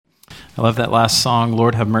I love that last song,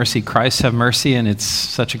 Lord have mercy, Christ have mercy, and it's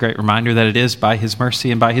such a great reminder that it is by his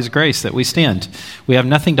mercy and by his grace that we stand. We have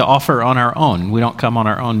nothing to offer on our own. We don't come on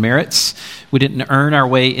our own merits. We didn't earn our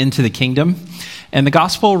way into the kingdom. And the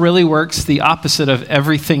gospel really works the opposite of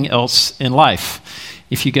everything else in life.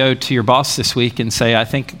 If you go to your boss this week and say, I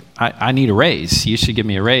think I need a raise, you should give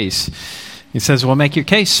me a raise. He says, well, make your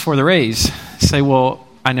case for the raise. Say, well,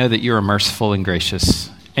 I know that you are merciful and gracious,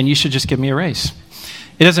 and you should just give me a raise.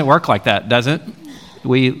 It doesn't work like that, does it?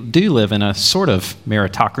 We do live in a sort of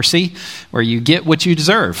meritocracy where you get what you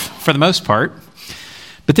deserve for the most part.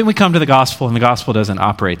 But then we come to the gospel, and the gospel doesn't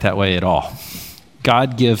operate that way at all.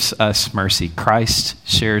 God gives us mercy. Christ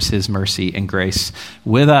shares his mercy and grace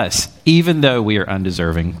with us, even though we are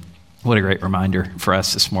undeserving. What a great reminder for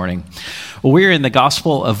us this morning. Well, we're in the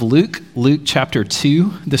Gospel of Luke chapter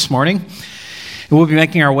 2 this morning. And we'll be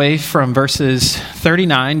making our way from verses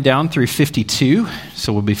 39 down through 52.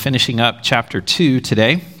 So we'll be finishing up chapter 2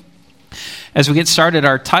 today. As we get started,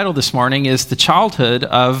 our title this morning is The Childhood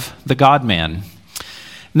of the God-Man.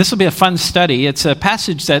 And this will be a fun study. It's a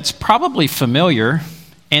passage that's probably familiar,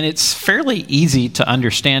 and it's fairly easy to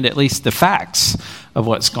understand at least the facts of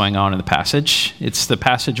what's going on in the passage. It's the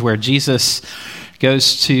passage where Jesus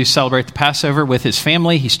goes to celebrate the Passover with his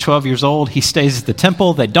family. He's 12 years old. He stays at the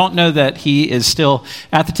temple. They don't know that he is still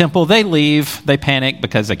at the temple. They leave. They panic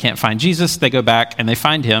because they can't find Jesus. They go back and they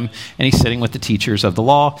find him, and he's sitting with the teachers of the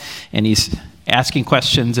law, and he's asking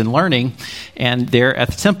questions and learning, and they're at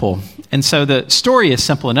the temple. And so the story is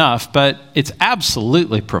simple enough, but it's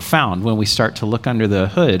absolutely profound when we start to look under the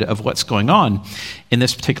hood of what's going on in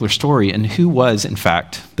this particular story and who was, in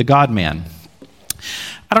fact, the God-man.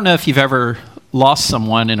 I don't know if you've ever lost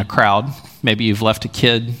someone in a crowd. Maybe you've left a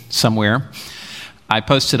kid somewhere. I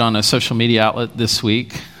posted on a social media outlet this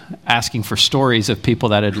week asking for stories of people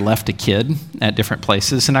that had left a kid at different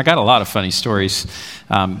places, and I got a lot of funny stories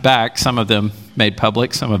back. Some of them made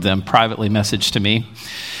public, some of them privately messaged to me.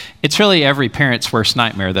 It's really every parent's worst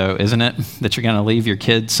nightmare, though, isn't it? That you're going to leave your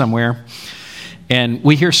kid somewhere. And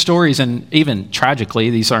we hear stories, and even tragically,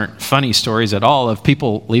 these aren't funny stories at all, of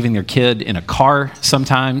people leaving their kid in a car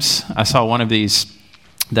sometimes. I saw one of these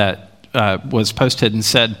that was posted and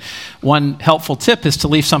said, one helpful tip is to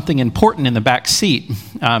leave something important in the back seat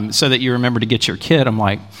so that you remember to get your kid. I'm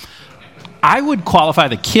like, I would qualify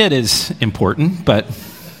the kid as important, but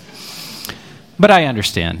I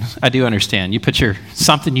understand. I do understand. You put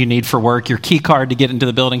something you need for work, your key card to get into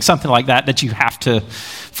the building, something like that you have to,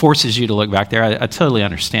 forces you to look back there. I totally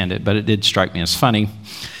understand it, but it did strike me as funny.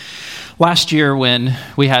 Last year when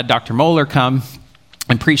we had Dr. Moeller come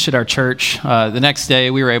and preached at our church, the next day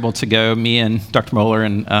we were able to go, me and Dr. Moeller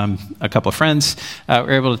and a couple of friends,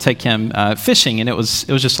 were able to take him fishing, and it was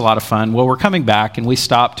just a lot of fun. Well, we're coming back, and we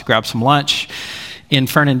stopped to grab some lunch in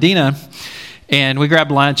Fernandina. And we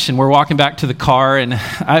grabbed lunch, and we're walking back to the car, and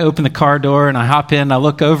I open the car door, and I hop in, and I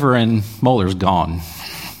look over, and Moeller's gone.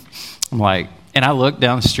 I'm like, and I look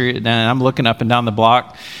down the street, and I'm looking up and down the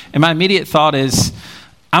block, and my immediate thought is,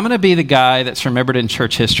 I'm going to be the guy that's remembered in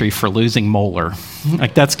church history for losing Moeller.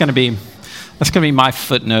 Like, that's going to be my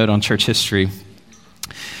footnote on church history.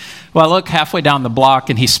 Well, I look halfway down the block,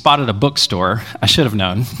 and he spotted a bookstore. I should have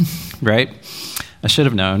known, right? I should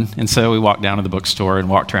have known. And so we walked down to the bookstore and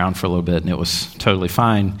walked around for a little bit, and it was totally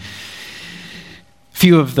fine. A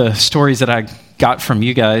few of the stories that I got from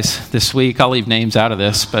you guys this week, I'll leave names out of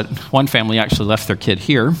this, but one family actually left their kid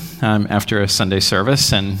here after a Sunday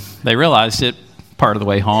service, and they realized it part of the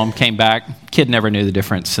way home, came back, kid never knew the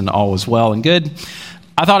difference, and all was well and good.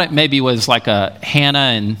 I thought it maybe was like a Hannah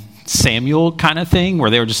and Samuel kind of thing,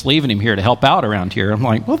 where they were just leaving him here to help out around here. I'm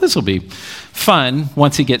like, well, this will be fun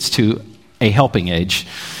once he gets to a helping age.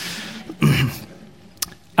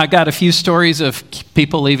 I got a few stories of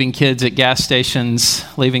people leaving kids at gas stations,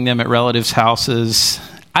 leaving them at relatives' houses.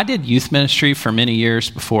 I did youth ministry for many years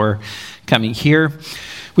before coming here.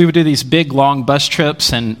 We would do these big, long bus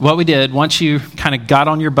trips, and what we did, once you kind of got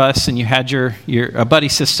on your bus and you had your buddy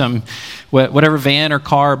system, whatever van or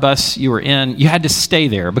car or bus you were in, you had to stay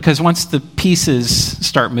there, because once the pieces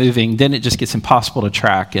start moving, then it just gets impossible to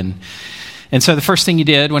track. And so the first thing you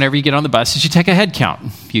did whenever you get on the bus is you take a head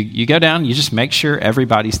count. You go down, you just make sure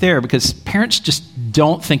everybody's there, because parents just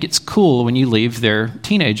don't think it's cool when you leave their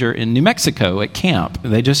teenager in New Mexico at camp.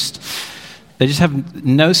 They just have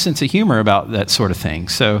no sense of humor about that sort of thing.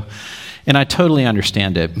 So, and I totally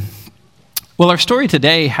understand it. Well, our story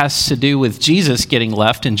today has to do with Jesus getting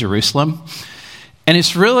left in Jerusalem. And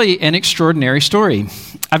it's really an extraordinary story.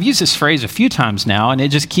 I've used this phrase a few times now, and it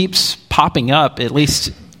just keeps popping up, at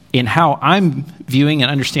least in how I'm viewing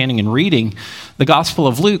and understanding and reading the Gospel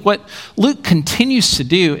of Luke, what Luke continues to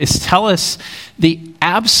do is tell us the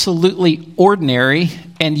absolutely ordinary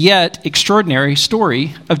and yet extraordinary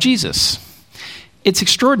story of Jesus. It's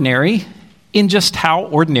extraordinary in just how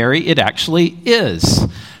ordinary it actually is.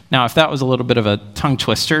 Now, if that was a little bit of a tongue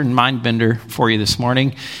twister and mind bender for you this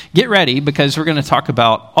morning, get ready because we're going to talk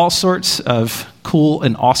about all sorts of cool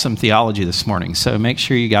and awesome theology this morning. So make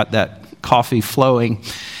sure you got that coffee flowing.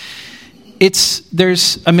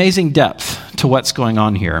 There's amazing depth to what's going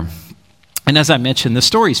on here. And as I mentioned, the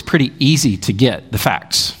story is pretty easy to get, the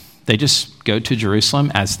facts. They just go to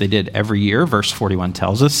Jerusalem as they did every year. Verse 41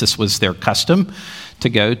 tells us this was their custom to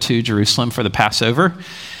go to Jerusalem for the Passover,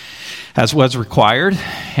 as was required.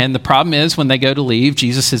 And the problem is when they go to leave,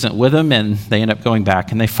 Jesus isn't with them, and they end up going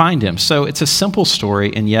back and they find him. So it's a simple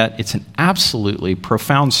story, and yet it's an absolutely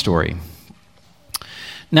profound story.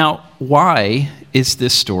 Now, why is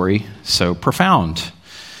this story so profound?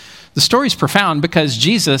 The story is profound because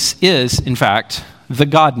Jesus is, in fact, the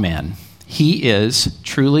God-man. He is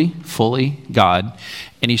truly, fully God,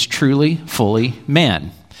 and he's truly, fully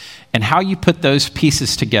man. And how you put those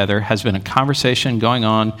pieces together has been a conversation going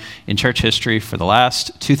on in church history for the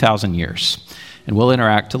last 2,000 years. And we'll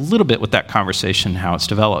interact a little bit with that conversation, how it's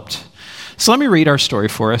developed. So let me read our story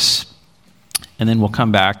for us, and then we'll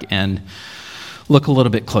come back and look a little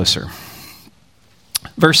bit closer.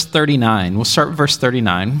 Verse 39. We'll start with verse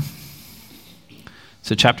 39.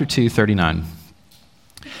 So chapter 2, 39.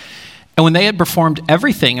 And when they had performed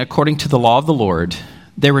everything according to the law of the Lord,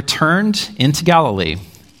 they returned into Galilee,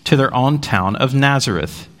 to their own town of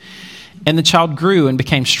Nazareth. And the child grew and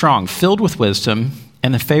became strong, filled with wisdom,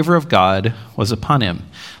 and the favor of God was upon him.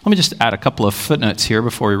 Let me just add a couple of footnotes here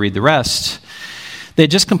before we read the rest. They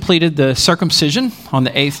had just completed the circumcision on the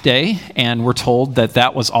 8th day, and we're told that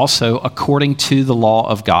that was also according to the law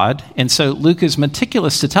of God. And so Luke is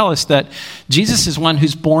meticulous to tell us that Jesus is one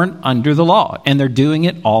who's born under the law, and they're doing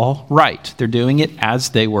it all right. They're doing it as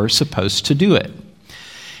they were supposed to do it.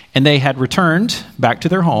 And they had returned back to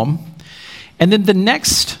their home. And then the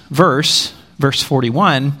next verse, verse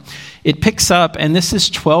 41, it picks up, and this is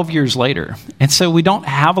 12 years later. And so we don't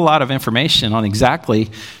have a lot of information on exactly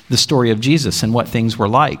the story of Jesus and what things were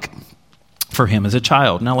like for him as a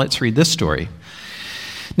child. Now let's read this story.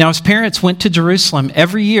 Now his parents went to Jerusalem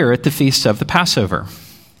every year at the feast of the Passover.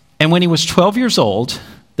 And when he was 12 years old,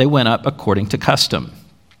 they went up according to custom.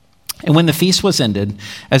 And when the feast was ended,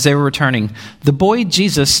 as they were returning, the boy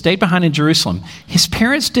Jesus stayed behind in Jerusalem. His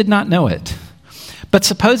parents did not know it. But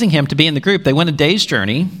supposing him to be in the group, they went a day's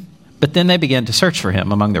journey, but then they began to search for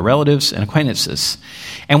him among their relatives and acquaintances.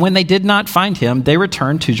 And when they did not find him, they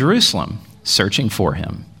returned to Jerusalem, searching for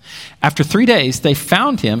him. After 3 days, they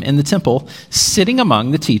found him in the temple, sitting among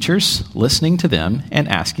the teachers, listening to them and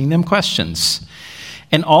asking them questions.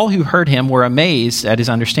 And all who heard him were amazed at his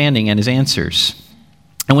understanding and his answers.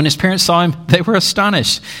 And when his parents saw him, they were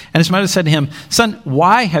astonished. And his mother said to him, "Son,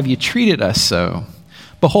 why have you treated us so?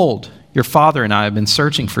 Behold, your father and I have been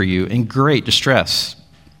searching for you in great distress."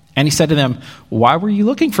 And he said to them, "Why were you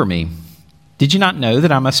looking for me? Did you not know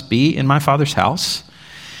that I must be in my father's house?"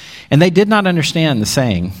 And they did not understand the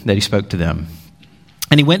saying that he spoke to them.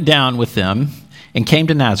 And he went down with them and came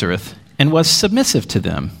to Nazareth and was submissive to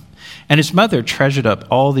them. And his mother treasured up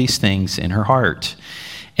all these things in her heart.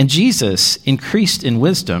 And Jesus increased in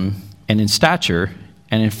wisdom and in stature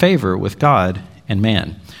and in favor with God and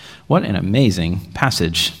man. What an amazing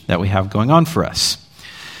passage that we have going on for us.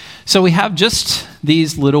 So we have just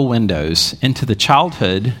these little windows into the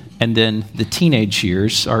childhood, and then the teenage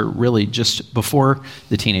years are really just before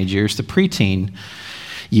the teenage years, the preteen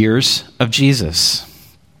years of Jesus.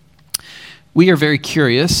 We are very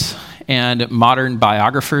curious, and modern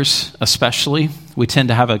biographers especially, we tend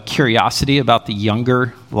to have a curiosity about the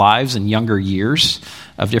younger lives and younger years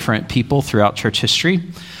of different people throughout church history.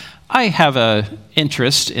 I have an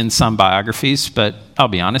interest in some biographies, but I'll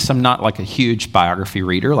be honest, I'm not like a huge biography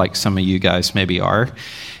reader like some of you guys maybe are.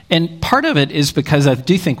 And part of it is because I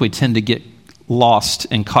do think we tend to get lost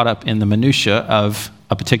and caught up in the minutia of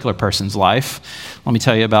a particular person's life. Let me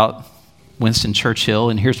tell you about Winston Churchill,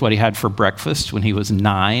 and here's what he had for breakfast when he was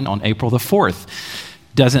 9 on April the 4th.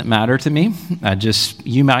 Doesn't matter to me.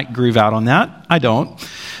 You might groove out on that. I don't.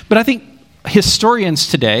 But I think historians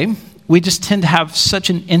today, we just tend to have such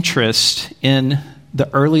an interest in the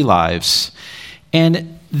early lives.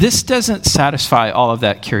 And this doesn't satisfy all of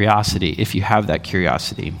that curiosity if you have that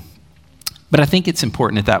curiosity. But I think it's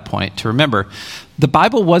important at that point to remember the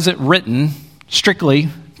Bible wasn't written strictly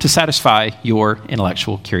to satisfy your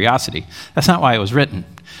intellectual curiosity. That's not why it was written.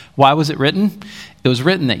 Why was it written? It was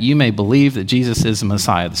written that you may believe that Jesus is the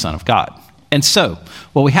Messiah, the Son of God. And so,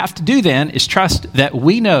 what we have to do then is trust that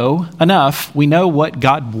we know enough, we know what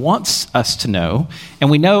God wants us to know,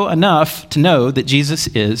 and we know enough to know that Jesus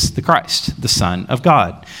is the Christ, the Son of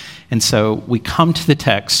God. And so we come to the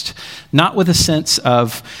text not with a sense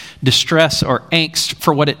of distress or angst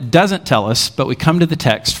for what it doesn't tell us, but we come to the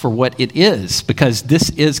text for what it is, because this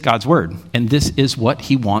is God's word, and this is what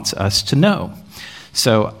he wants us to know.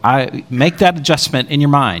 So I make that adjustment in your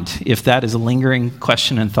mind if that is a lingering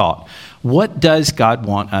question and thought. What does God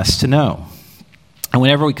want us to know? And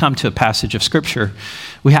whenever we come to a passage of Scripture,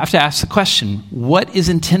 we have to ask the question, what is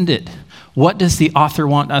intended? What does the author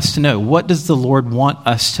want us to know? What does the Lord want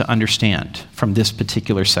us to understand from this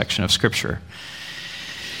particular section of Scripture?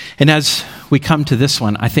 And as we come to this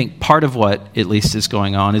one, I think part of what at least is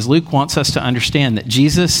going on is Luke wants us to understand that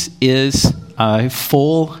Jesus is a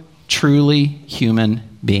full, truly human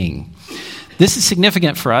being. This is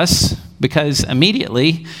significant for us because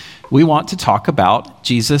immediately we want to talk about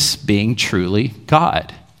Jesus being truly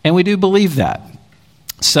God. And we do believe that.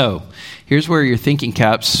 So here's where your thinking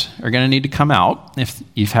caps are going to need to come out. If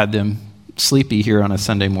you've had them sleepy here on a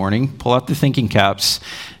Sunday morning, pull out the thinking caps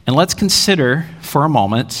and let's consider for a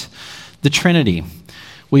moment the Trinity.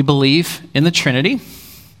 We believe in the Trinity,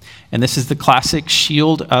 and this is the classic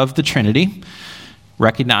shield of the Trinity,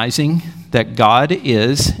 recognizing that God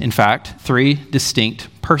is, in fact, three distinct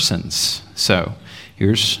persons. So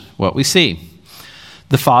here's what we see.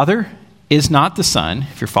 The Father is not the Son,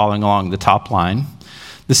 if you're following along the top line.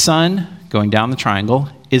 The Son, going down the triangle,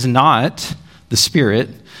 is not the Spirit.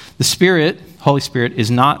 The Spirit, Holy Spirit, is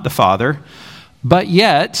not the Father. But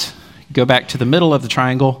yet, go back to the middle of the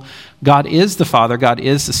triangle, God is the Father, God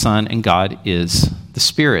is the Son, and God is the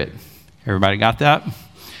Spirit. Everybody got that?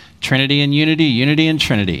 Trinity and unity, unity and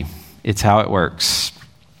Trinity. It's how it works.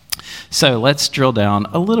 So let's drill down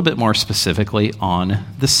a little bit more specifically on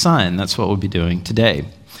the Son. That's what we'll be doing today.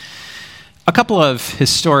 A couple of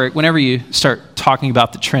whenever you start talking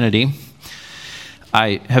about the Trinity,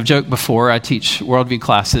 I have joked before, I teach worldview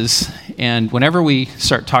classes, and whenever we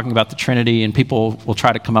start talking about the Trinity and people will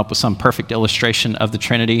try to come up with some perfect illustration of the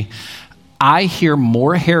Trinity, I hear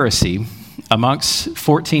more heresy amongst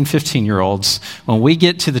 14, 15-year-olds when we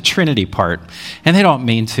get to the Trinity part. And they don't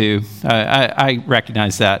mean to. I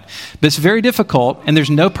recognize that. But it's very difficult, and there's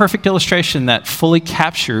no perfect illustration that fully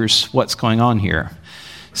captures what's going on here.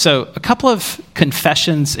 So a couple of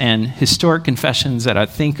confessions and historic confessions that I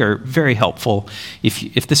think are very helpful.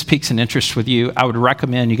 If this piques an interest with you, I would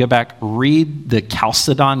recommend you go back, read the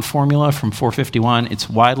Chalcedon formula from 451. It's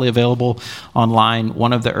widely available online.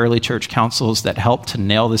 One of the early church councils that helped to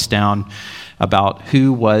nail this down about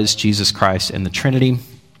who was Jesus Christ and the Trinity.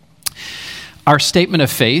 Our statement of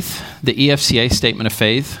faith, the EFCA statement of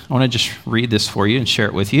faith, I want to just read this for you and share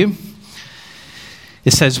it with you.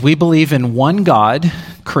 It says, we believe in one God,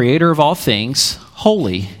 creator of all things,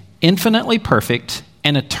 holy, infinitely perfect,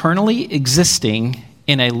 and eternally existing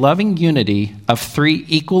in a loving unity of three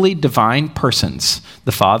equally divine persons,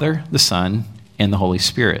 the Father, the Son, and the Holy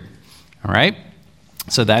Spirit. All right?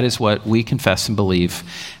 So that is what we confess and believe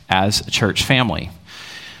as a church family.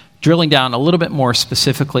 Drilling down a little bit more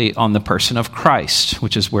specifically on the person of Christ,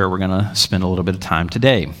 which is where we're going to spend a little bit of time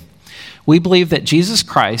today. We believe that Jesus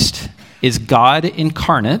Christ is God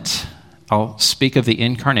incarnate. I'll speak of the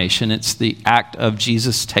incarnation. It's the act of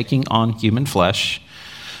Jesus taking on human flesh,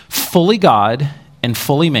 fully God and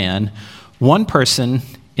fully man, one person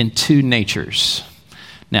in two natures.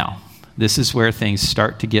 Now, this is where things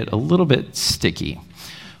start to get a little bit sticky.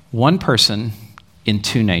 One person in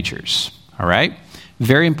two natures, all right?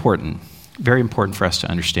 Very important for us to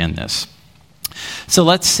understand this. So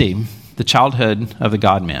let's see. The childhood of the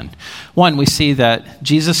God-man. One, we see that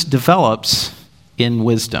Jesus develops in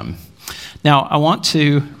wisdom. Now, I want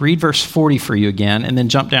to read verse 40 for you again, and then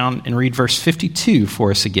jump down and read verse 52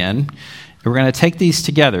 for us again. And we're going to take these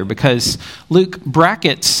together because Luke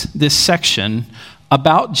brackets this section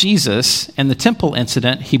about Jesus and the temple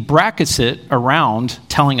incident. He brackets it around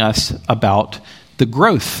telling us about the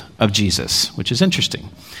growth of Jesus, which is interesting.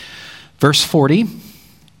 Verse 40,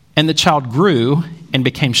 and the child grew and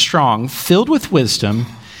became strong, filled with wisdom,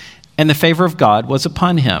 and the favor of God was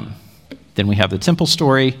upon him. Then we have the temple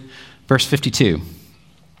story, verse 52.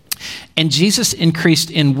 And Jesus increased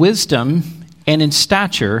in wisdom and in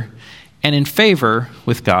stature and in favor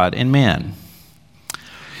with God and man.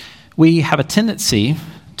 We have a tendency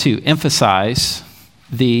to emphasize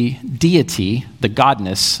the deity, the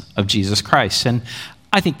godness of Jesus Christ. And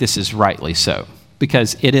I think this is rightly so,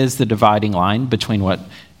 because it is the dividing line between what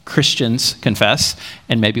Christians confess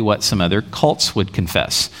and maybe what some other cults would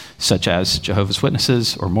confess, such as Jehovah's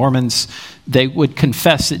Witnesses or Mormons. They would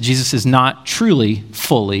confess that Jesus is not truly,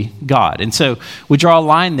 fully God. And so we draw a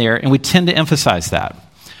line there, and we tend to emphasize that.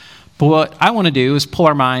 But what I want to do is pull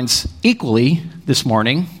our minds equally this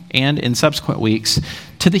morning and in subsequent weeks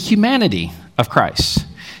to the humanity of Christ.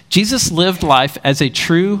 Jesus lived life as a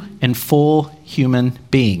true and full human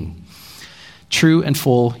being. True and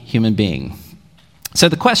full human being. So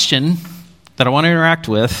the question that I want to interact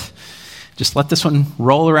with, just let this one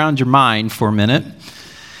roll around your mind for a minute.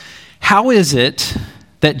 How is it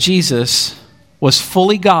that Jesus was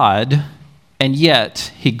fully God and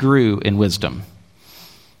yet he grew in wisdom?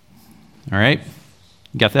 All right?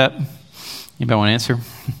 You got that? Anybody want to answer?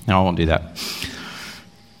 No, I won't do that.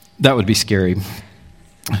 That would be scary.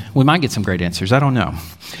 We might get some great answers. I don't know.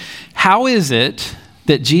 How is it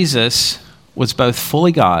that Jesus was both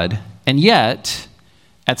fully God and yet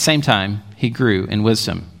at the same time, he grew in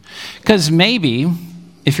wisdom? Because maybe,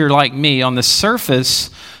 if you're like me, on the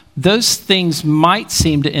surface, those things might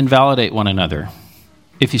seem to invalidate one another.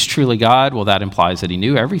 If he's truly God, well, that implies that he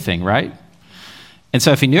knew everything, right? And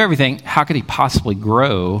so if he knew everything, how could he possibly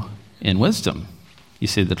grow in wisdom? You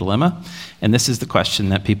see the dilemma? And this is the question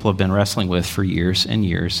that people have been wrestling with for years and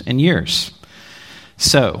years and years.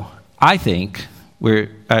 So I think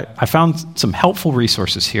I found some helpful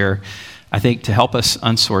resources here, I think, to help us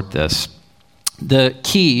unsort this. The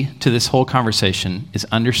key to this whole conversation is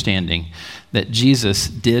understanding that Jesus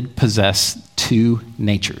did possess two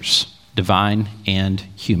natures, divine and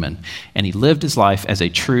human, and he lived his life as a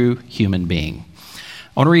true human being.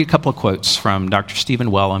 I want to read a couple of quotes from Dr.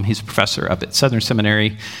 Stephen Wellum. He's a professor up at Southern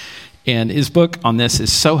Seminary, and his book on this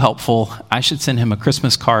is so helpful. I should send him a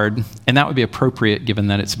Christmas card, and that would be appropriate given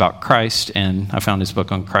that it's about Christ, and I found his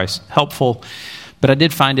book on Christ helpful. But I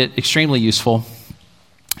did find it extremely useful.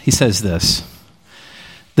 He says this: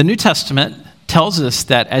 the New Testament tells us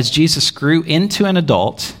that as Jesus grew into an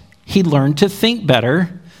adult, he learned to think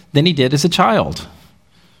better than he did as a child.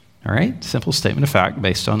 All right, simple statement of fact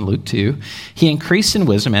based on Luke 2. He increased in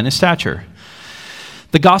wisdom and in stature.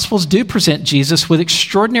 The Gospels do present Jesus with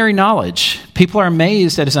extraordinary knowledge. People are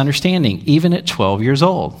amazed at his understanding, even at 12 years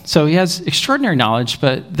old. So he has extraordinary knowledge,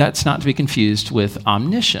 but that's not to be confused with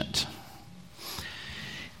omniscient.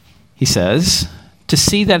 He says, to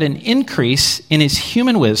see that an increase in his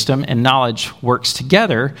human wisdom and knowledge works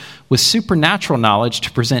together with supernatural knowledge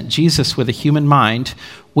to present Jesus with a human mind,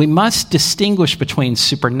 we must distinguish between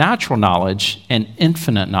supernatural knowledge and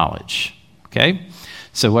infinite knowledge. Okay?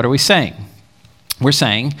 So what are we saying? We're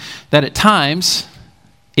saying that at times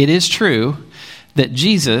it is true that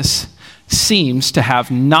Jesus seems to have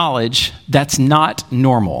knowledge that's not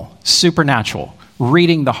normal, supernatural,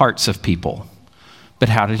 reading the hearts of people. But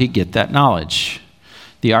how did he get that knowledge?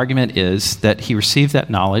 The argument is that he received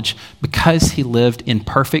that knowledge because he lived in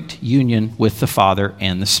perfect union with the Father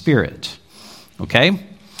and the Spirit. Okay?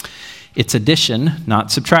 It's addition,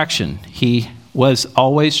 not subtraction. He was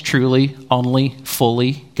always truly, only,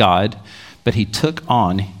 fully God, but he took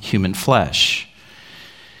on human flesh.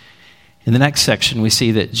 In the next section, we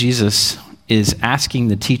see that Jesus is asking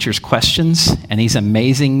the teachers questions, and he's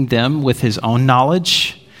amazing them with his own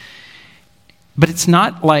knowledge. But it's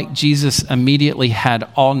not like Jesus immediately had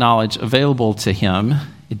all knowledge available to him,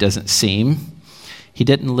 it doesn't seem. He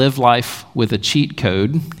didn't live life with a cheat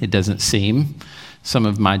code, it doesn't seem. Some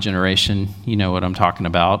of my generation, you know what I'm talking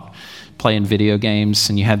about, playing video games,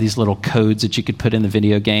 and you have these little codes that you could put in the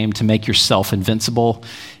video game to make yourself invincible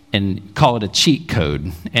and call it a cheat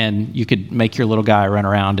code. And you could make your little guy run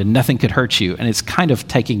around and nothing could hurt you. And it's kind of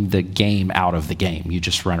taking the game out of the game. You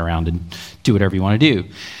just run around and do whatever you want to do.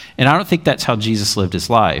 And I don't think that's how Jesus lived his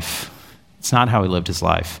life. It's not how he lived his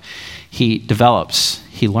life. He develops,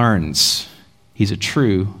 he learns. He's a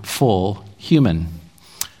true, full human.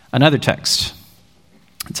 Another text,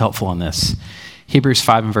 it's helpful on this. Hebrews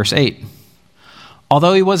 5 and verse 8.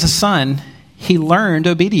 Although he was a son, he learned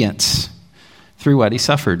obedience through what he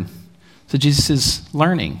suffered. So Jesus is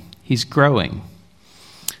learning. He's growing.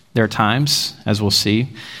 There are times, as we'll see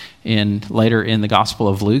later in the Gospel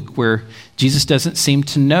of Luke, where Jesus doesn't seem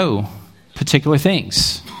to know particular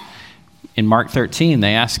things. In Mark 13,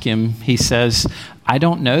 they ask him, he says, I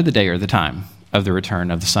don't know the day or the time of the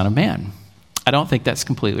return of the Son of Man. I don't think that's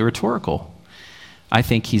completely rhetorical. I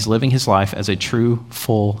think he's living his life as a true,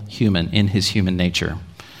 full human in his human nature.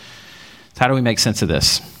 So how do we make sense of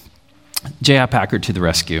this? J.I. Packard to the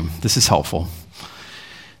rescue. This is helpful.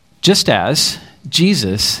 Just as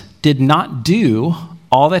Jesus did not do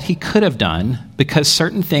all that he could have done because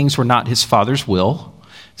certain things were not his Father's will.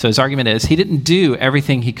 So his argument is he didn't do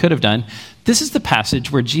everything he could have done This is the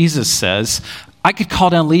passage where Jesus says, I could call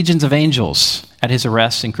down legions of angels at his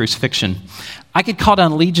arrest and crucifixion. I could call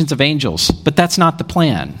down legions of angels, but that's not the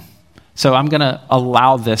plan. So I'm going to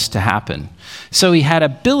allow this to happen. So he had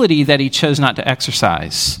ability that he chose not to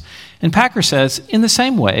exercise. And Packer says, in the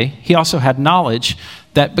same way, he also had knowledge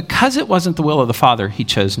that because it wasn't the will of the Father, he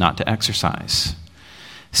chose not to exercise.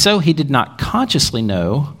 So he did not consciously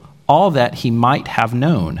know all that he might have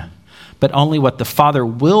known, but only what the Father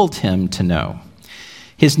willed him to know.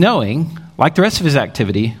 His knowing, like the rest of his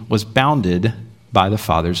activity, was bounded by the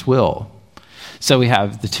Father's will. So we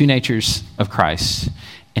have the two natures of Christ,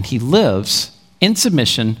 and he lives in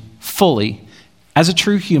submission fully as a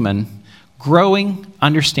true human, growing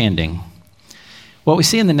understanding. What we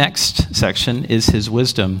see in the next section is his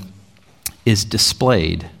wisdom is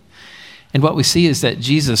displayed. And what we see is that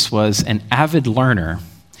Jesus was an avid learner.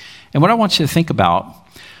 And what I want you to think about,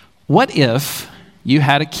 what if you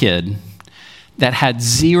had a kid that had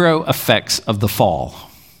zero effects of the fall?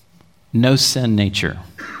 No sin nature.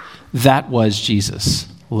 That was Jesus,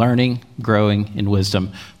 learning, growing in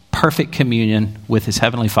wisdom, perfect communion with his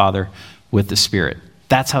heavenly Father, with the Spirit.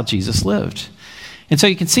 That's how Jesus lived. And so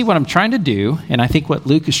you can see what I'm trying to do, and I think what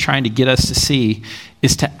Luke is trying to get us to see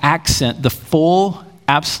is to accent the full,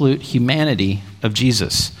 absolute humanity of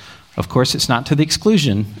Jesus. Of course, it's not to the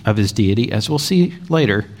exclusion of his deity, as we'll see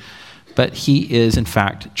later, but he is, in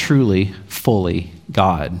fact, truly, fully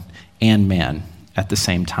God and man at the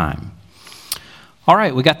same time. All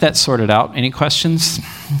right, we got that sorted out. Any questions?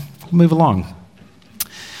 We'll move along.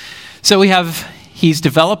 So he's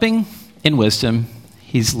developing in wisdom,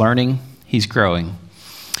 he's learning, he's growing.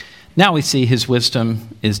 Now we see his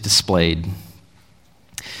wisdom is displayed.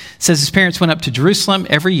 It says his parents went up to Jerusalem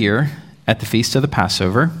every year at the feast of the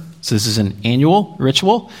Passover. So this is an annual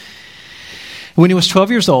ritual. When he was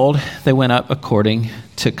 12 years old, they went up according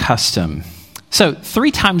to custom. So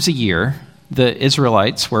 3 times a year, the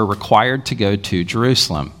Israelites were required to go to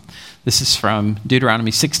Jerusalem. This is from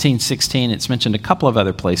Deuteronomy 16:16. It's mentioned a couple of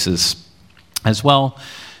other places as well.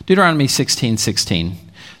 Deuteronomy 16:16.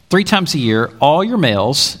 3 times a year, all your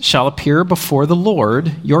males shall appear before the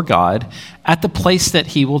Lord your God at the place that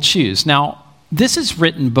he will choose. Now, this is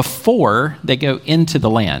written before they go into the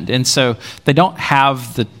land. And so they don't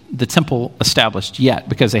have the temple established yet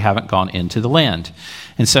because they haven't gone into the land.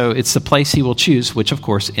 And so it's the place he will choose, which of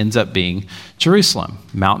course ends up being Jerusalem,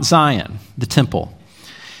 Mount Zion, the temple.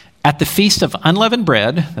 At the Feast of Unleavened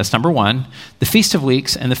Bread, that's number 1, the Feast of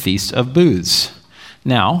Weeks, and the Feast of Booths.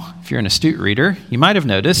 Now, if you're an astute reader, you might have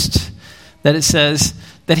noticed that it says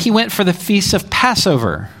that he went for the Feast of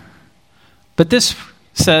Passover. But this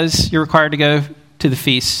says you're required to go to the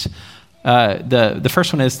feast. The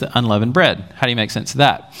first one is the unleavened bread. How do you make sense of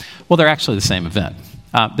that? Well, they're actually the same event.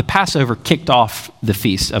 The Passover kicked off the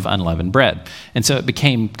Feast of Unleavened Bread. And so it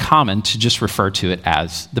became common to just refer to it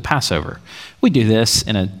as the Passover. We do this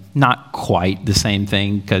in a not quite the same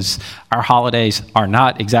thing because our holidays are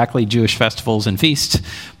not exactly Jewish festivals and feasts,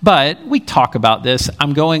 but we talk about this.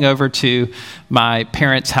 I'm going over to my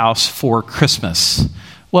parents' house for Christmas.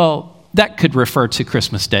 Well, that could refer to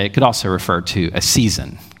Christmas Day. It could also refer to a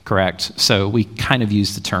season, correct? So we kind of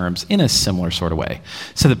use the terms in a similar sort of way.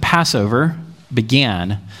 So the Passover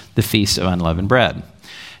began the Feast of Unleavened Bread.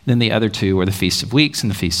 Then the other 2 were the Feast of Weeks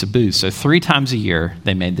and the Feast of Booths. So 3 times a year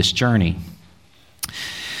they made this journey.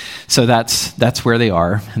 So that's where they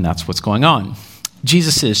are, and that's what's going on.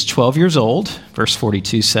 Jesus is 12 years old, verse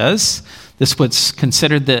 42 says. This was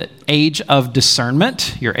considered the age of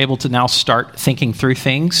discernment. You're able to now start thinking through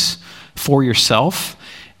things for yourself.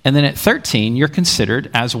 And then at 13, you're considered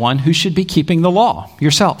as one who should be keeping the law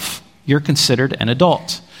yourself. You're considered an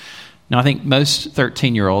adult. Now, I think most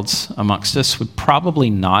 13-year-olds amongst us would probably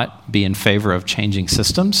not be in favor of changing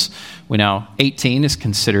systems. We know 18 is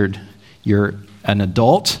considered you're an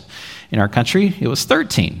adult. In our country, it was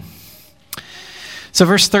 13. So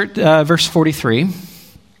verse 43,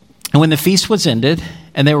 and when the feast was ended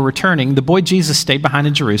and they were returning, the boy Jesus stayed behind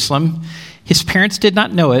in Jerusalem. His parents did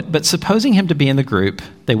not know it, but supposing him to be in the group,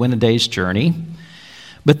 they went a day's journey.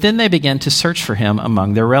 But then they began to search for him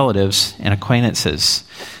among their relatives and acquaintances.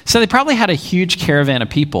 So they probably had a huge caravan of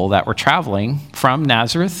people that were traveling from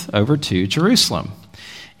Nazareth over to Jerusalem.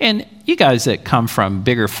 And you guys that come from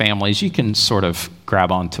bigger families, you can sort of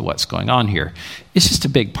grab onto what's going on here. It's just a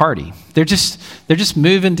big party. They're just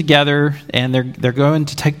moving together, and they're going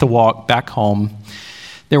to take the walk back home.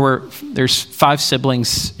 There's 5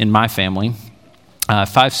 siblings in my family,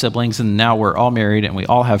 5 siblings, and now we're all married and we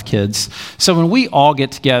all have kids. So when we all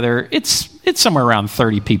get together, it's somewhere around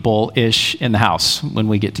 30 people-ish in the house when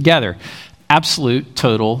we get together. absolute,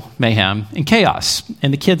 total mayhem and chaos.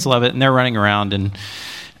 And the kids love it, and they're running around, and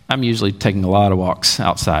I'm usually taking a lot of walks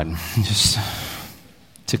outside just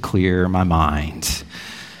to clear my mind.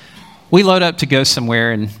 We load up to go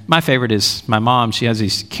somewhere, and my favorite is my mom. She has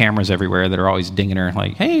these cameras everywhere that are always dinging her,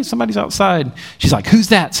 like, hey, somebody's outside. She's like, who's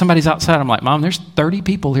that? Somebody's outside. I'm like, Mom, there's 30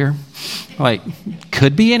 people here. Like,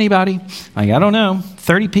 could be anybody. Like, I don't know.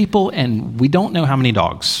 30 people, and we don't know how many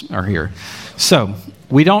dogs are here. So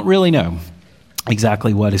we don't really know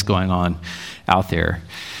exactly what is going on out there.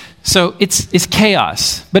 So it's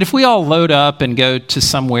chaos. But if we all load up and go to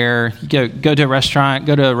somewhere, go to a restaurant,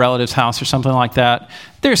 go to a relative's house or something like that,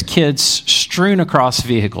 there's kids strewn across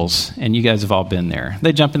vehicles, and you guys have all been there.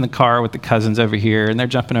 They jump in the car with the cousins over here, and they're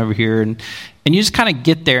jumping over here, and you just kind of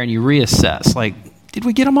get there and you reassess. Like, did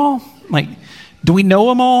we get them all? Like, do we know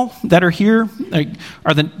them all that are here? Like,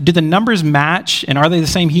 do the numbers match, and are they the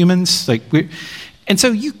same humans? And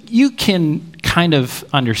so you can kind of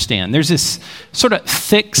understand. There's this sort of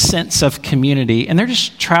thick sense of community, and they're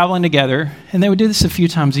just traveling together, and they would do this a few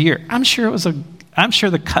times a year. I'm sure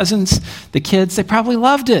the cousins, the kids, they probably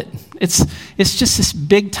loved it. It's just this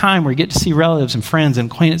big time where you get to see relatives and friends and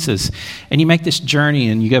acquaintances, and you make this journey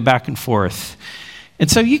and you go back and forth. And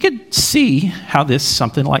so you could see how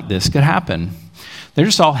something like this could happen. They're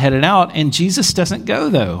just all headed out, and Jesus doesn't go,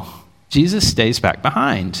 though. Jesus stays back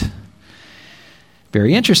behind.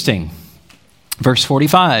 Very interesting. Verse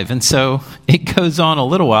 45. And so it goes on a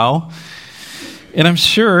little while. And I'm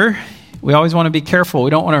sure we always want to be careful. We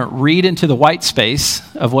don't want to read into the white space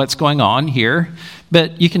of what's going on here.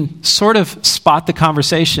 But you can sort of spot the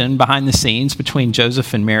conversation behind the scenes between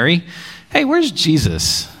Joseph and Mary. Hey, where's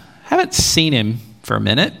Jesus? Haven't seen him for a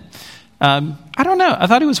minute. I don't know. I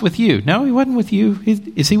thought he was with you. No, he wasn't with you.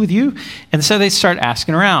 Is he with you? And so they start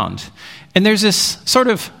asking around. And there's this sort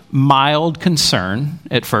of mild concern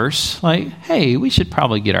at first, like, hey, we should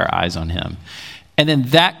probably get our eyes on him. And then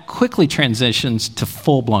that quickly transitions to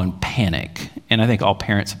full-blown panic. And I think all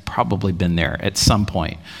parents have probably been there at some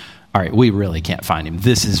point. All right, we really can't find him.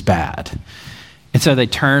 This is bad. And so they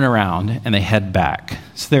turn around and they head back.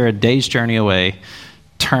 So they're a day's journey away,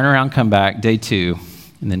 turn around, come back, day 2,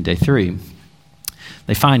 and then day 3.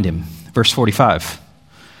 They find him. Verse 45.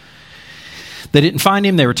 They didn't find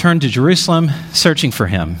him. They returned to Jerusalem, searching for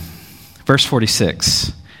him. Verse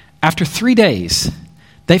 46. After 3 days,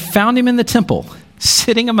 they found him in the temple,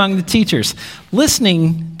 sitting among the teachers,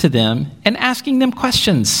 listening to them and asking them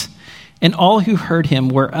questions. And all who heard him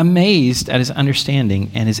were amazed at his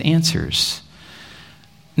understanding and his answers.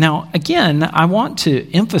 Now, again, I want to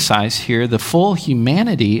emphasize here the full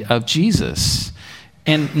humanity of Jesus.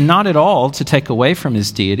 And not at all to take away from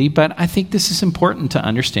his deity, but I think this is important to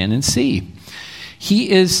understand and see. He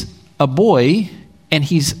is a boy, and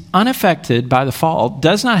he's unaffected by the fall,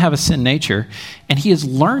 does not have a sin nature, and he is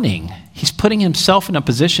learning. He's putting himself in a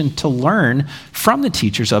position to learn from the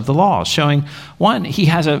teachers of the law, showing, one, he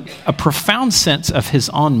has a profound sense of his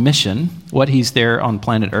own mission, what he's there on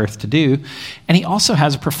planet Earth to do, and he also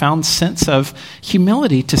has a profound sense of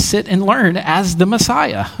humility to sit and learn as the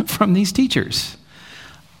Messiah from these teachers.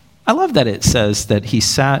 I love that it says that he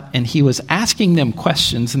sat and he was asking them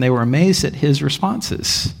questions and they were amazed at his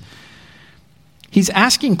responses. He's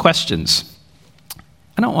asking questions.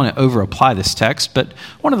 I don't want to over-apply this text, but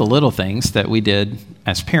one of the little things that we did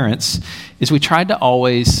as parents is we tried to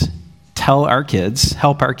always help our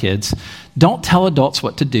kids, don't tell adults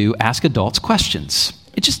what to do, ask adults questions.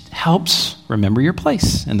 It just helps remember your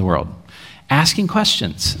place in the world. Asking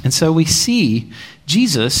questions. And so we see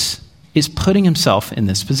Jesus is putting himself in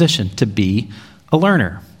this position to be a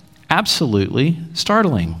learner. Absolutely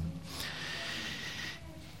startling.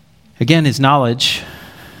 Again, his knowledge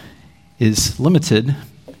is limited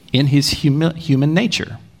in his human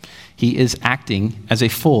nature. He is acting as a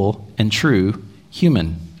full and true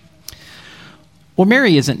human. Well,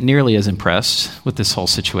 Mary isn't nearly as impressed with this whole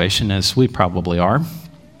situation as we probably are.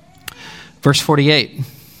 Verse 48.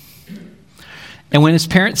 And when his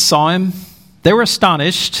parents saw him, they were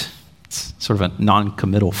astonished. It's sort of a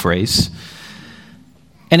non-committal phrase.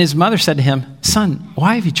 And his mother said to him, "Son,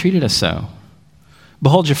 why have you treated us so?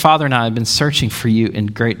 Behold, your father and I have been searching for you in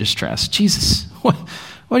great distress." Jesus, what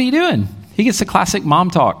are you doing? He gets the classic mom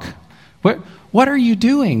talk. What are you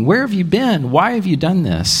doing? Where have you been? Why have you done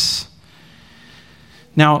this?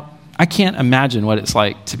 Now, I can't imagine what it's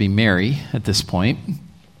like to be Mary at this point.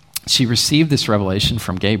 She received this revelation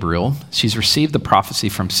from Gabriel. She's received the prophecy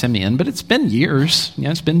from Simeon, but it's been years.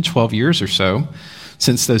 It's been 12 years or so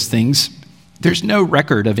since those things. There's no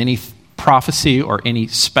record of any prophecy or any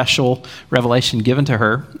special revelation given to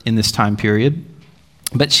her in this time period.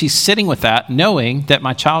 But she's sitting with that, knowing that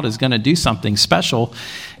my child is going to do something special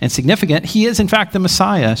and significant. He is, in fact, the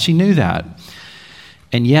Messiah. She knew that.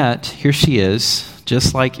 And yet, here she is,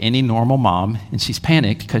 just like any normal mom, and she's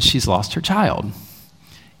panicked because she's lost her child.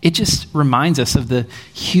 It just reminds us of the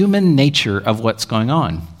human nature of what's going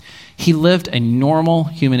on. He lived a normal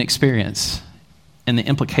human experience. And the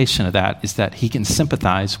implication of that is that he can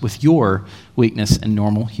sympathize with your weakness and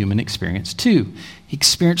normal human experience too. He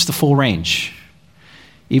experienced the full range.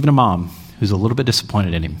 Even a mom who's a little bit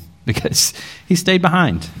disappointed in him because he stayed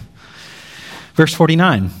behind. Verse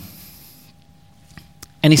 49.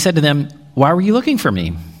 And he said to them, "Why were you looking for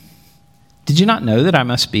me? Did you not know that I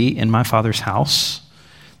must be in my Father's house?"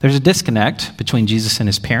 There's a disconnect between Jesus and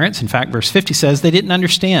his parents. In fact, verse 50 says they didn't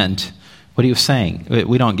understand what he was saying.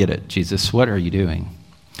 "We don't get it, Jesus. What are you doing?"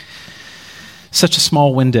 Such a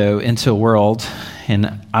small window into a world,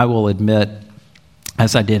 and I will admit,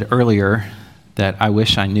 as I did earlier, that I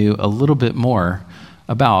wish I knew a little bit more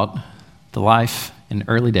about the life and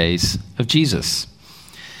early days of Jesus.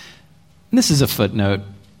 And this is a footnote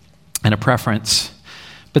and a preference,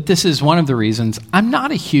 but this is one of the reasons I'm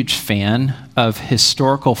not a huge fan of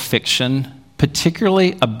historical fiction,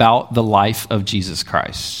 particularly about the life of Jesus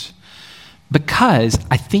Christ, because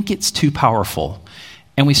I think it's too powerful.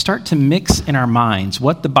 And we start to mix in our minds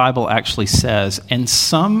what the Bible actually says and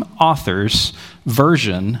some author's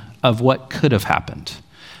version of what could have happened.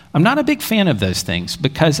 I'm not a big fan of those things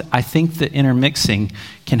because I think the intermixing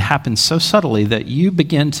can happen so subtly that you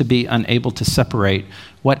begin to be unable to separate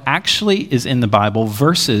what actually is in the Bible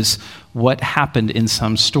versus what happened in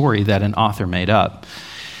some story that an author made up.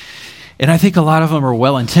 And I think a lot of them are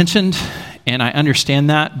well-intentioned, and I understand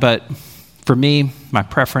that, but for me, my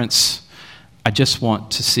preference, I just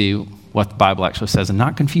want to see what the Bible actually says and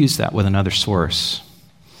not confuse that with another source.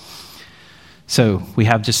 So we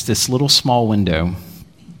have just this little small window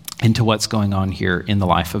into what's going on here in the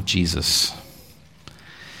life of Jesus.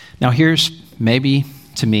 Now here's maybe,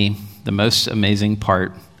 to me, the most amazing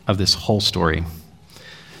part of this whole story.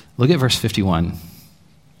 Look at verse 51.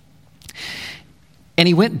 And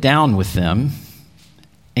he went down with them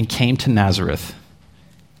and came to Nazareth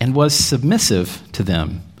and was submissive to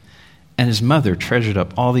them. And his mother treasured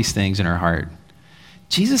up all these things in her heart.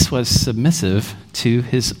 Jesus was submissive to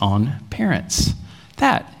his own parents.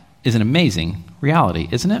 That is an amazing reality,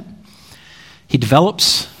 isn't it? He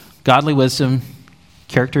develops godly wisdom,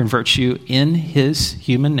 character, and virtue in his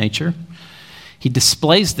human nature. He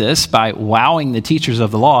displays this by wowing the teachers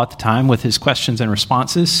of the law at the time with his questions and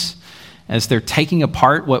responses as they're taking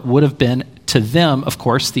apart what would have been to them, of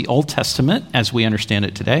course, the Old Testament as we understand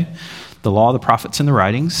it today, the law, the prophets, and the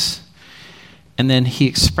writings. And then he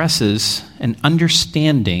expresses an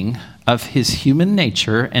understanding of his human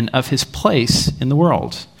nature and of his place in the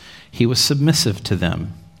world. He was submissive to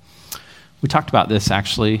them. We talked about this,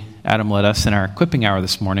 actually. Adam led us in our equipping hour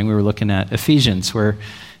this morning. We were looking at Ephesians, where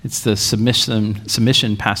it's the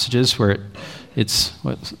submission passages, where it's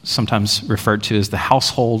what's sometimes referred to as the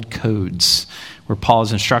household codes, where Paul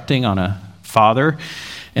is instructing on a father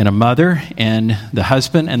and a mother and the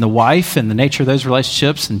husband and the wife and the nature of those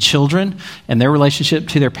relationships and children and their relationship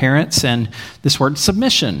to their parents. And this word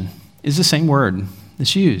submission is the same word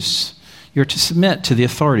that's used. You're to submit to the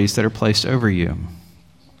authorities that are placed over you.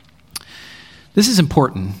 This is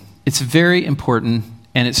important. It's very important,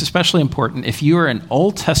 and it's especially important if you are an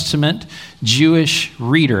Old Testament Jewish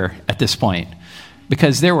reader at this point,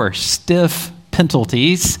 because there were stiff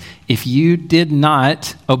penalties if you did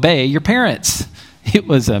not obey your parents. It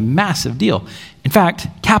was a massive deal. In fact,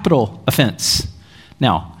 capital offense.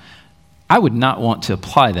 Now, I would not want to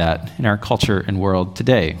apply that in our culture and world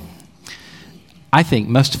today. I think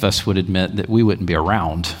most of us would admit that we wouldn't be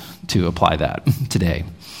around to apply that today.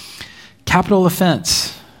 Capital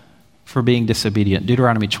offense for being disobedient.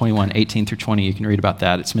 Deuteronomy 21, 18 through 20, you can read about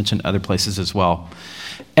that. It's mentioned other places as well.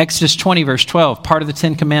 Exodus 20, verse 12, part of the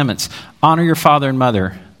Ten Commandments. Honor your father and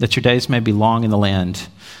mother, that your days may be long in the land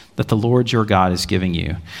that the Lord your God is giving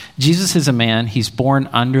you. Jesus is a man, he's born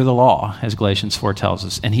under the law, as Galatians 4 tells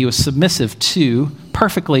us, and he was submissive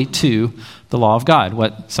perfectly to the law of God,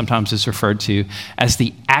 what sometimes is referred to as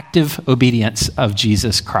the active obedience of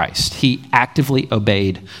Jesus Christ. He actively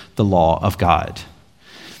obeyed the law of God.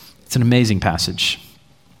 It's an amazing passage.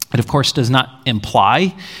 It, of course, does not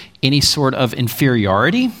imply any sort of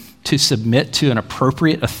inferiority. To submit to an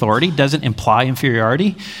appropriate authority doesn't imply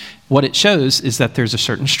inferiority. What it shows is that there's a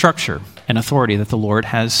certain structure and authority that the Lord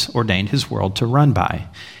has ordained his world to run by.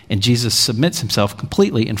 And Jesus submits himself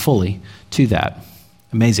completely and fully to that.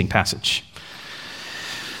 Amazing passage.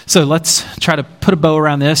 So let's try to put a bow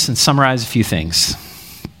around this and summarize a few things.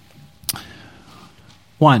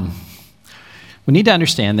 One, we need to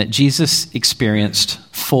understand that Jesus experienced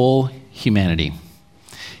full humanity.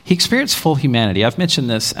 He experienced full humanity. I've mentioned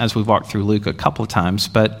this as we've walked through Luke a couple of times,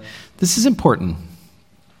 but this is important.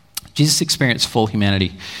 Jesus experienced full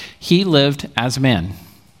humanity. He lived as a man.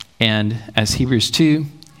 And as Hebrews 2,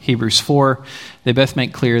 Hebrews 4, they both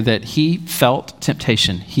make clear that he felt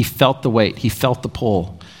temptation. He felt the weight. He felt the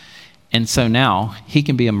pull. And so now he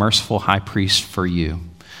can be a merciful high priest for you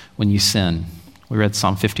when you sin. We read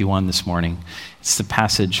Psalm 51 this morning. It's the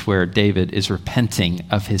passage where David is repenting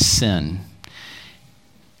of his sin.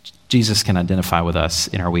 Jesus can identify with us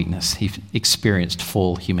in our weakness. He experienced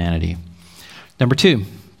full humanity. Number two,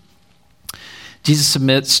 Jesus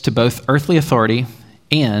submits to both earthly authority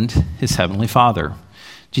and his heavenly Father.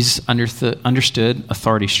 Jesus understood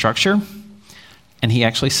authority structure, and he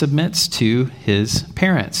actually submits to his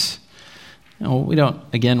parents. Now, we don't,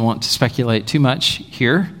 again, want to speculate too much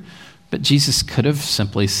here, but Jesus could have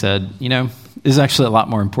simply said, this is actually a lot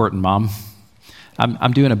more important, Mom.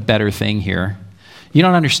 I'm doing a better thing here. You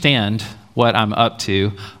don't understand what I'm up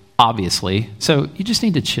to, obviously, so you just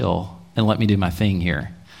need to chill and let me do my thing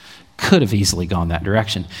here. Could have easily gone that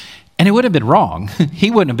direction. And it would have been wrong.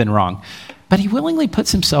 He wouldn't have been wrong. But he willingly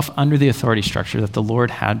puts himself under the authority structure that the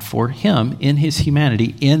Lord had for him in his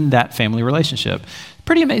humanity in that family relationship.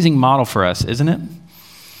 Pretty amazing model for us, isn't it?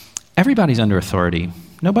 Everybody's under authority.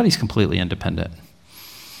 Nobody's completely independent.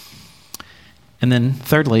 And then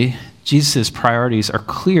thirdly, Jesus' priorities are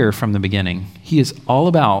clear from the beginning. He is all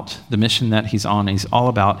about the mission that he's on. He's all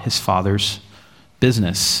about his Father's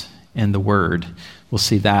business and the Word. We'll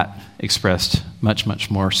see that expressed much,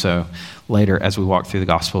 much more so later as we walk through the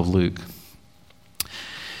Gospel of Luke.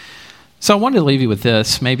 So I wanted to leave you with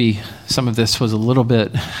this. Maybe some of this was a little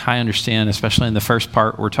bit, I understand, especially in the first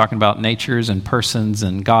part, we're talking about natures and persons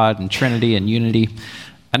and God and Trinity and unity.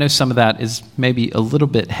 I know some of that is maybe a little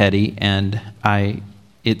bit heady, and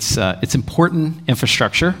it's important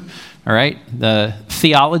infrastructure, all right? The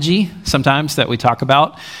theology sometimes that we talk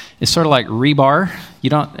about is sort of like rebar.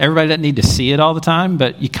 Everybody doesn't need to see it all the time,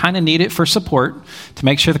 but you kind of need it for support to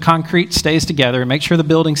make sure the concrete stays together and make sure the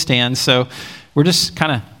building stands. So we're just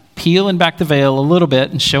kind of peeling back the veil a little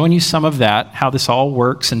bit and showing you some of that, how this all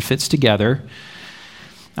works and fits together.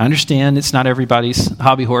 I understand it's not everybody's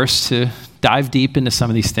hobby horse to dive deep into some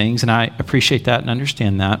of these things, and I appreciate that and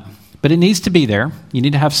understand that. But it needs to be there. You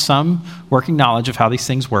need to have some working knowledge of how these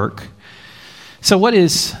things work. So what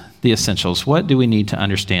is the essentials? What do we need to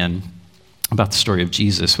understand about the story of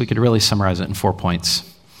Jesus? We could really summarize it in 4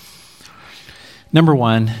 points. Number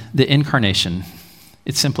one, the incarnation.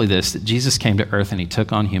 It's simply this, that Jesus came to earth and he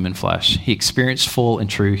took on human flesh. He experienced full and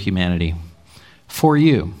true humanity for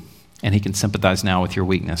you, and he can sympathize now with your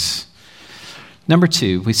weakness. Number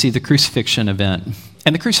two, we see the crucifixion event.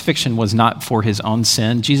 And the crucifixion was not for his own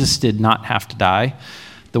sin. Jesus did not have to die.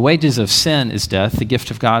 The wages of sin is death. The gift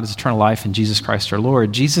of God is eternal life in Jesus Christ our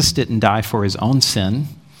Lord. Jesus didn't die for his own sin.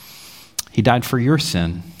 He died for your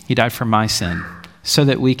sin. He died for my sin so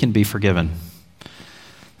that we can be forgiven.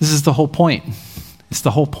 This is the whole point. It's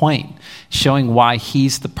the whole point, showing why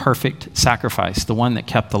he's the perfect sacrifice, the one that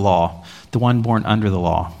kept the law, the one born under the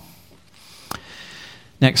law.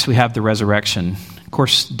 Next, we have the resurrection. Of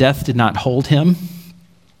course, death did not hold him.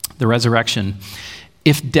 The resurrection.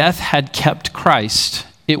 If death had kept Christ,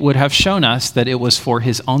 it would have shown us that it was for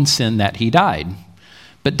his own sin that he died.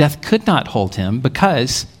 But death could not hold him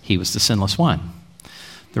because he was the sinless one.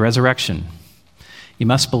 The resurrection. You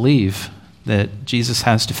must believe that Jesus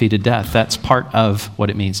has defeated death. That's part of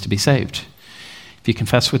what it means to be saved. If you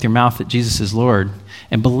confess with your mouth that Jesus is Lord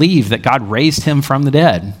and believe that God raised him from the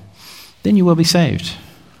dead, then you will be saved.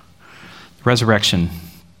 The resurrection.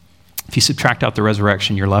 If you subtract out the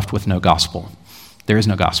resurrection, you're left with no gospel. There is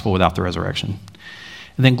no gospel without the resurrection.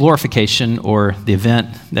 And then glorification, or the event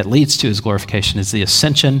that leads to his glorification, is the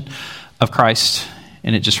ascension of Christ.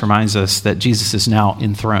 And it just reminds us that Jesus is now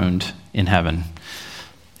enthroned in heaven.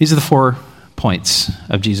 These are the 4 points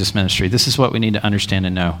of Jesus' ministry. This is what we need to understand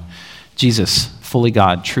and know. Jesus, fully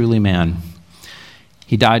God, truly man.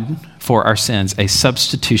 He died for our sins, a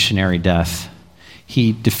substitutionary death.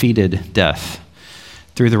 He defeated death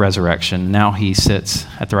through the resurrection. Now he sits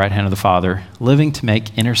at the right hand of the Father, living to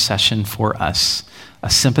make intercession for us,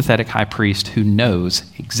 a sympathetic high priest who knows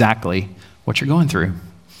exactly what you're going through.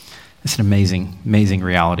 It's an amazing, amazing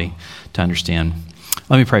reality to understand.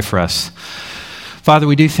 Let me pray for us. Father,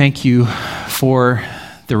 we do thank you for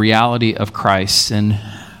the reality of Christ. And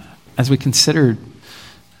as we consider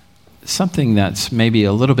something that's maybe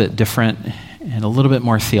a little bit different and a little bit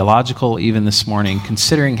more theological even this morning,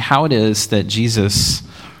 considering how it is that Jesus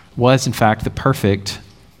was in fact the perfect,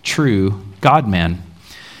 true God-man.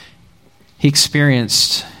 He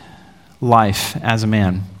experienced life as a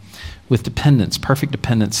man with dependence, perfect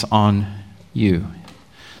dependence on you,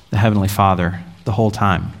 the Heavenly Father, the whole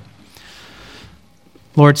time.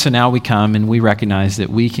 Lord, so now we come and we recognize that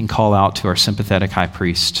we can call out to our sympathetic high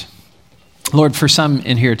priest. Lord, for some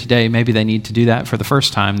in here today, maybe they need to do that for the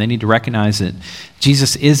first time. They need to recognize that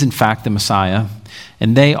Jesus is in fact the Messiah,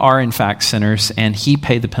 and they are in fact sinners, and he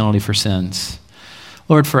paid the penalty for sins.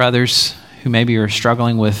 Lord, for others who maybe are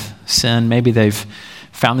struggling with sin, maybe they've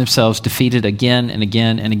found themselves defeated again and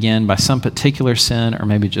again and again by some particular sin, or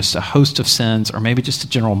maybe just a host of sins, or maybe just a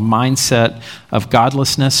general mindset of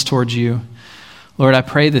godlessness towards you. Lord, I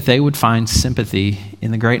pray that they would find sympathy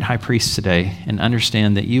in the great high priest today and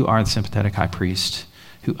understand that you are the sympathetic high priest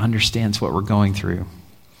who understands what we're going through.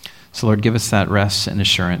 So Lord, give us that rest and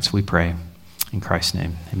assurance, we pray. In Christ's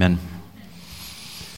name, amen.